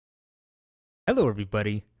Hello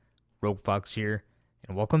everybody, Rogue Fox here,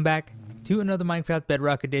 and welcome back to another Minecraft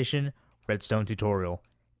Bedrock Edition Redstone tutorial.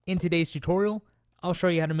 In today's tutorial, I'll show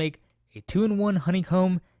you how to make a 2-in-1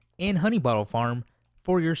 honeycomb and honey bottle farm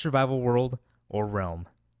for your survival world or realm.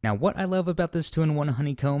 Now what I love about this 2-in-1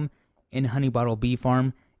 honeycomb and honey bottle bee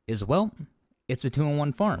farm is, well, it's a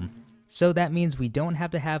 2-in-1 farm. So that means we don't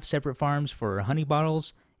have to have separate farms for honey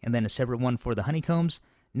bottles and then a separate one for the honeycombs.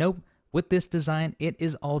 Nope, with this design it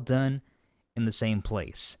is all done in the same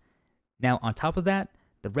place. Now on top of that,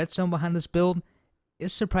 the redstone behind this build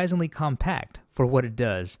is surprisingly compact for what it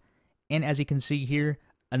does. And as you can see here,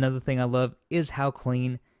 another thing I love is how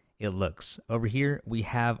clean it looks. Over here we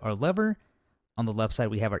have our lever. On the left side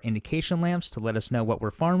we have our indication lamps to let us know what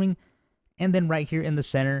we're farming. And then right here in the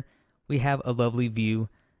center we have a lovely view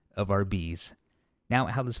of our bees. Now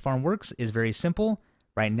how this farm works is very simple.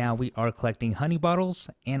 Right now we are collecting honey bottles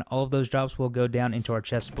and all of those drops will go down into our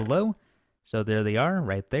chest below. So there they are,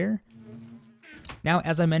 right there. Now,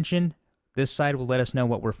 as I mentioned, this side will let us know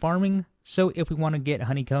what we're farming. So if we want to get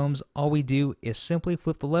honeycombs, all we do is simply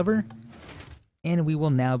flip the lever, and we will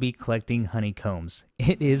now be collecting honeycombs.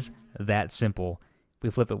 It is that simple. We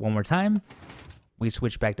flip it one more time, we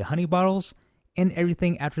switch back to honey bottles, and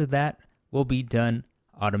everything after that will be done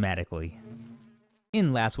automatically.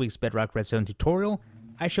 In last week's Bedrock Redstone tutorial,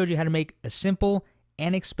 I showed you how to make a simple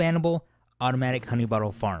and expandable automatic honey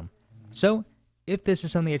bottle farm. So, if this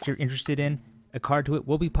is something that you're interested in, a card to it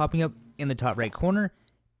will be popping up in the top right corner,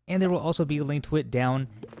 and there will also be a link to it down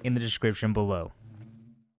in the description below.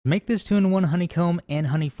 To make this 2-in-1 honeycomb and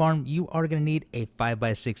honey farm, you are going to need a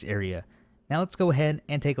 5x6 area. Now let's go ahead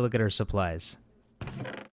and take a look at our supplies.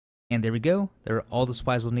 And there we go, there are all the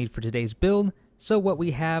supplies we'll need for today's build. So what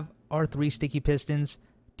we have are 3 sticky pistons,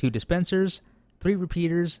 2 dispensers, 3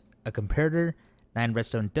 repeaters, a comparator, 9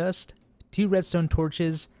 redstone dust, 2 redstone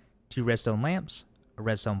torches, 2 redstone lamps, a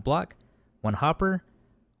redstone block, 1 hopper,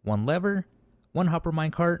 1 lever, 1 hopper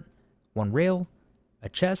minecart, 1 rail, a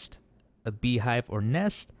chest, a beehive or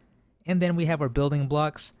nest, and then we have our building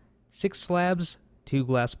blocks, 6 slabs, 2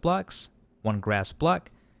 glass blocks, 1 grass block,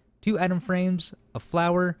 2 item frames, a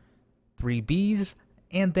flower, 3 bees,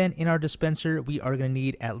 and then in our dispenser we are going to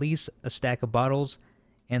need at least a stack of bottles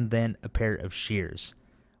and then a pair of shears.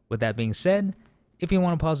 With that being said, if you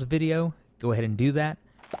want to pause the video, go ahead and do that.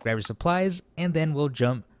 Grab your supplies, and then we'll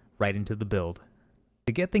jump right into the build.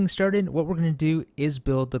 To get things started, what we're going to do is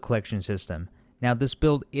build the collection system. Now this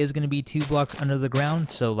build is going to be 2 blocks under the ground,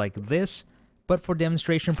 so like this, but for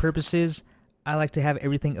demonstration purposes, I like to have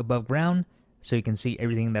everything above ground so you can see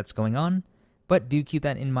everything that's going on, but do keep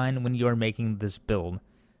that in mind when you are making this build.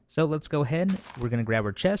 So let's go ahead, we're going to grab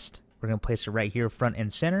our chest, we're going to place it right here front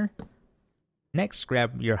and center. Next,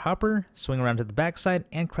 grab your hopper, swing around to the back side,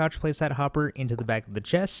 and crouch place that hopper into the back of the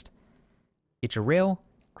chest. Get your rail,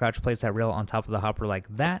 crouch place that rail on top of the hopper like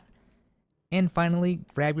that. And finally,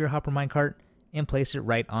 grab your hopper minecart and place it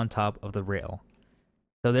right on top of the rail.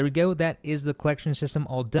 So there we go, that is the collection system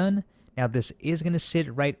all done. Now this is going to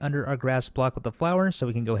sit right under our grass block with the flower, so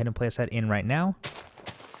we can go ahead and place that in right now.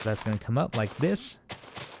 So that's going to come up like this.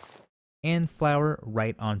 And flower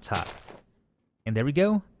right on top. And there we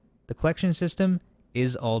go. The collection system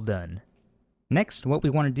is all done. Next, what we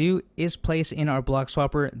want to do is place in our block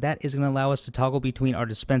swapper that is going to allow us to toggle between our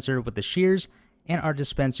dispenser with the shears and our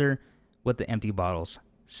dispenser with the empty bottles.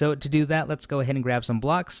 So to do that, let's go ahead and grab some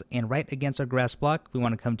blocks, and right against our grass block, we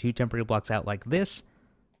want to come 2 temporary blocks out like this,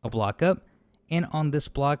 a block up, and on this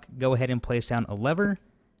block, go ahead and place down a lever,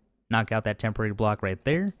 knock out that temporary block right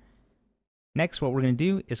there. Next, what we're going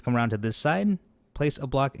to do is come around to this side, place a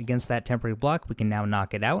block against that temporary block, we can now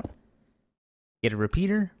knock it out. Get a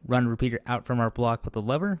repeater, run a repeater out from our block with a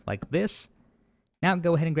lever, like this. Now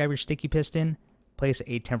go ahead and grab your sticky piston, place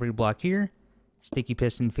a temporary block here, sticky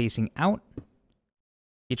piston facing out.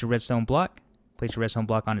 Get your redstone block, place your redstone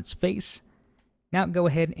block on its face. Now go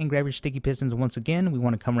ahead and grab your sticky pistons once again, we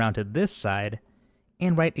want to come around to this side,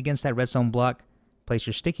 and right against that redstone block, place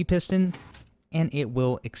your sticky piston, and it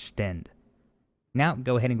will extend. Now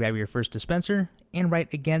go ahead and grab your first dispenser, and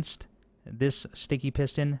right against this sticky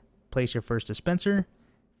piston, place your first dispenser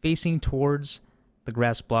facing towards the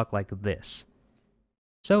grass block like this.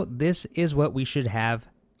 So this is what we should have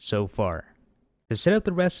so far. To set up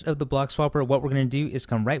the rest of the block swapper, what we're going to do is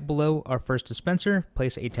come right below our first dispenser,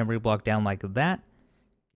 place a temporary block down like that.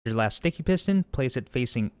 Your last sticky piston, place it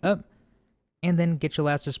facing up, and then get your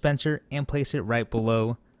last dispenser and place it right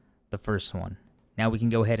below the first one. Now we can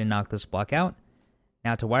go ahead and knock this block out.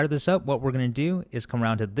 Now to wire this up, what we're going to do is come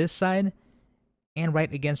around to this side, and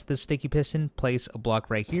right against the sticky piston, place a block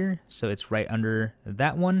right here, so it's right under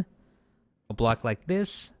that one. A block like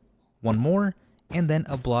this, one more, and then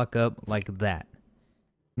a block up like that.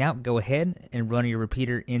 Now go ahead and run your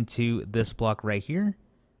repeater into this block right here.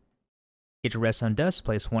 Get your redstone dust,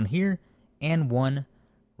 place one here, and one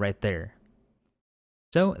right there.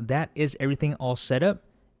 So that is everything all set up,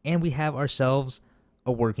 and we have ourselves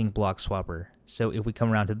a working block swapper. So if we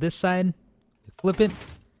come around to this side, we flip it,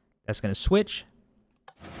 that's going to switch.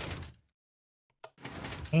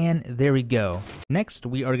 And there we go. Next,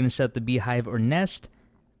 we are going to set up the beehive or nest.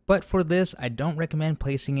 But for this, I don't recommend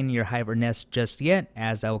placing in your hive or nest just yet,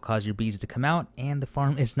 as that will cause your bees to come out and the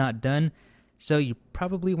farm is not done. So you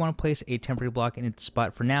probably want to place a temporary block in its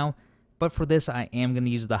spot for now. But for this, I am going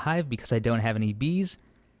to use the hive because I don't have any bees.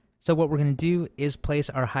 So what we're going to do is place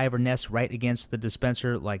our hive or nest right against the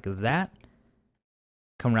dispenser like that.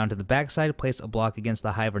 Come around to the back side, place a block against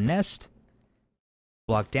the hive or nest.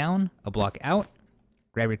 Block down, a block out.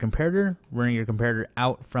 Grab your comparator, run your comparator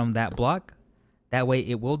out from that block. That way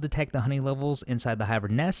it will detect the honey levels inside the hive or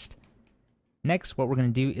nest. Next, what we're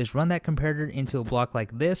going to do is run that comparator into a block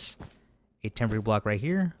like this. A temporary block right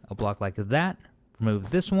here, a block like that. Remove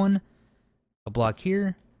this one, a block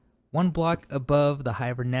here, one block above the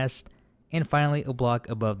hive or nest, and finally a block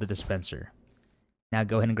above the dispenser. Now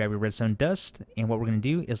go ahead and grab your redstone dust, and what we're going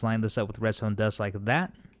to do is line this up with redstone dust like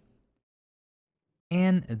that.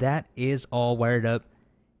 And that is all wired up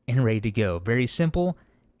and ready to go. Very simple.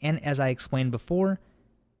 And as I explained before,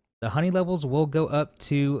 the honey levels will go up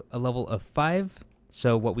to a level of 5.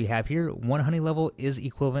 So what we have here, one honey level is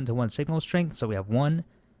equivalent to one signal strength. So we have 1,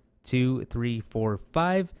 2, 3, 4,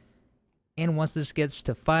 5. And once this gets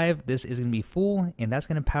to 5, this is going to be full, and that's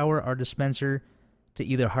going to power our dispenser to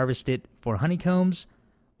either harvest it for honeycombs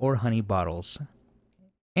or honey bottles.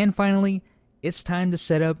 And finally, it's time to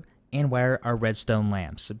set up and wire our redstone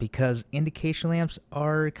lamps, because indication lamps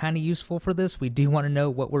are kind of useful for this. We do want to know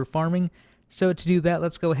what we're farming. So to do that,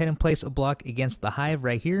 let's go ahead and place a block against the hive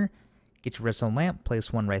right here. Get your redstone lamp,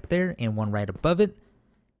 place one right there and one right above it.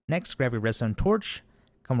 Next, grab your redstone torch,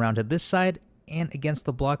 come around to this side, and against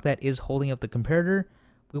the block that is holding up the comparator,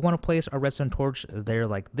 we want to place our redstone torch there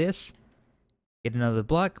like this. Get another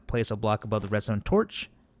block, place a block above the redstone torch.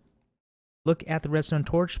 Look at the redstone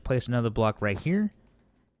torch, place another block right here.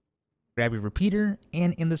 Grab your repeater,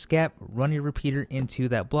 and in this gap, run your repeater into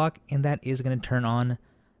that block, and that is going to turn on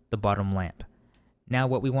the bottom lamp. Now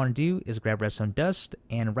what we want to do is grab redstone dust,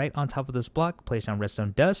 and right on top of this block, place down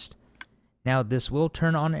redstone dust. Now this will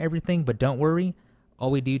turn on everything, but don't worry.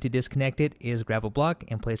 All we do to disconnect it is grab a block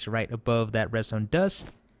and place it right above that redstone dust.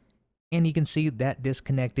 And you can see that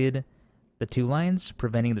disconnected the two lines,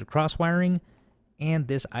 preventing the cross wiring, and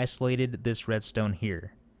this isolated this redstone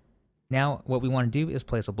here. Now, what we want to do is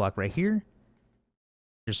place a block right here,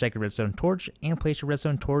 your second redstone torch, and place your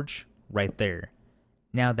redstone torch right there.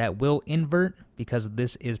 Now, that will invert because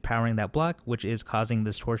this is powering that block, which is causing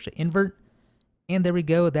this torch to invert. And there we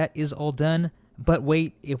go, that is all done. But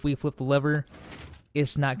wait, if we flip the lever,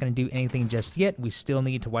 it's not going to do anything just yet. We still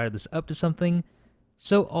need to wire this up to something.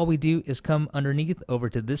 So all we do is come underneath over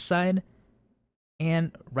to this side,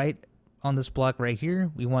 and right on this block right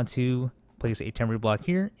here, we want to place a temporary block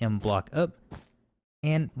here and block up.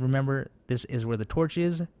 And remember, this is where the torch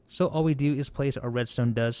is. So all we do is place our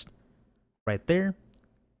redstone dust right there.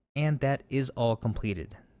 And that is all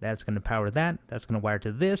completed. That's going to power that. That's going to wire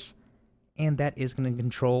to this. And that is going to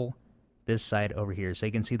control this side over here. So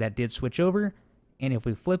you can see that did switch over. And if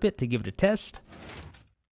we flip it to give it a test,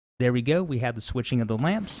 there we go. We have the switching of the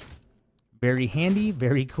lamps. Very handy,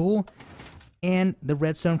 very cool. And the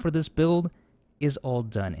redstone for this build is all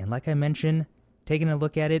done. And like I mentioned, taking a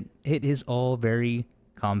look at it, it is all very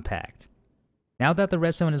compact. Now that the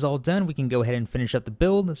redstone is all done, we can go ahead and finish up the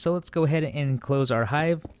build. So let's go ahead and close our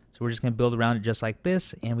hive. So we're just going to build around it just like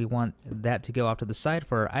this. And we want that to go off to the side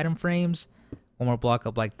for our item frames. One more block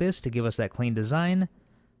up like this to give us that clean design.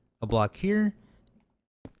 A block here.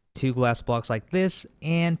 2 glass blocks like this.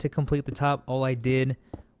 And to complete the top, all I did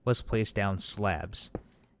was place down slabs.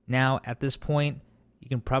 Now at this point, you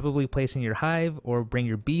can probably place in your hive or bring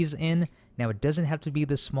your bees in. Now it doesn't have to be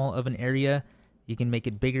this small of an area. You can make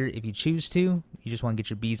it bigger if you choose to. You just want to get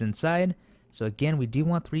your bees inside. So again, we do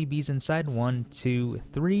want 3 bees inside. 1, 2,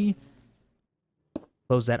 3.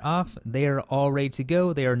 Close that off. They are all ready to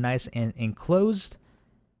go. They are nice and enclosed.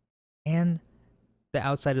 And the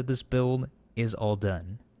outside of this build is all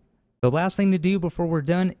done. The last thing to do before we're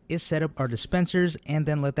done is set up our dispensers and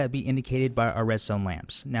then let that be indicated by our redstone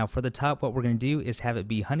lamps. Now for the top, what we're going to do is have it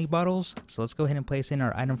be honey bottles. So let's go ahead and place in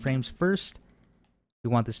our item frames first. We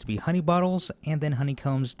want this to be honey bottles and then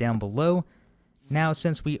honeycombs down below. Now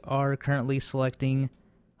since we are currently selecting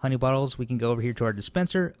honey bottles, we can go over here to our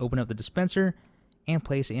dispenser, open up the dispenser, and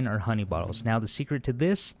place in our honey bottles. Now the secret to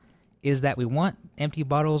this is that we want empty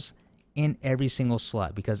bottles in every single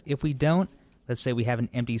slot, because if we don't, let's say we have an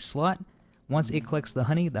empty slot, once it collects the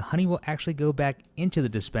honey will actually go back into the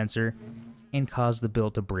dispenser and cause the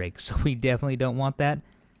build to break. So we definitely don't want that.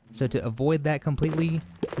 So to avoid that completely,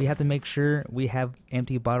 we have to make sure we have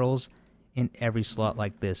empty bottles in every slot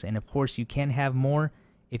like this. And of course you can have more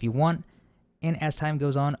if you want, and as time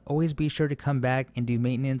goes on, always be sure to come back and do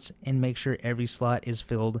maintenance and make sure every slot is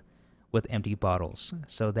filled with empty bottles.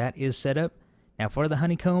 So that is set up. Now for the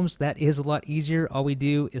honeycombs, that is a lot easier. All we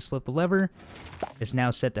do is flip the lever. It's now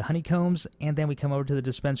set to honeycombs, and then we come over to the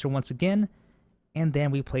dispenser once again, and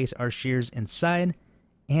then we place our shears inside,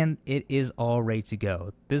 and it is all ready to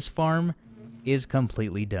go. This farm is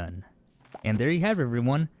completely done. And there you have it,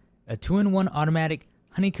 everyone. A 2-in-1 automatic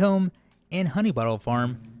honeycomb and honey bottle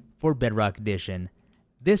farm for Bedrock Edition.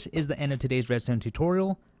 This is the end of today's redstone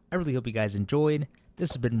tutorial. I really hope you guys enjoyed. This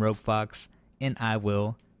has been Rogue Fox, and I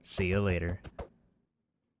will see you later.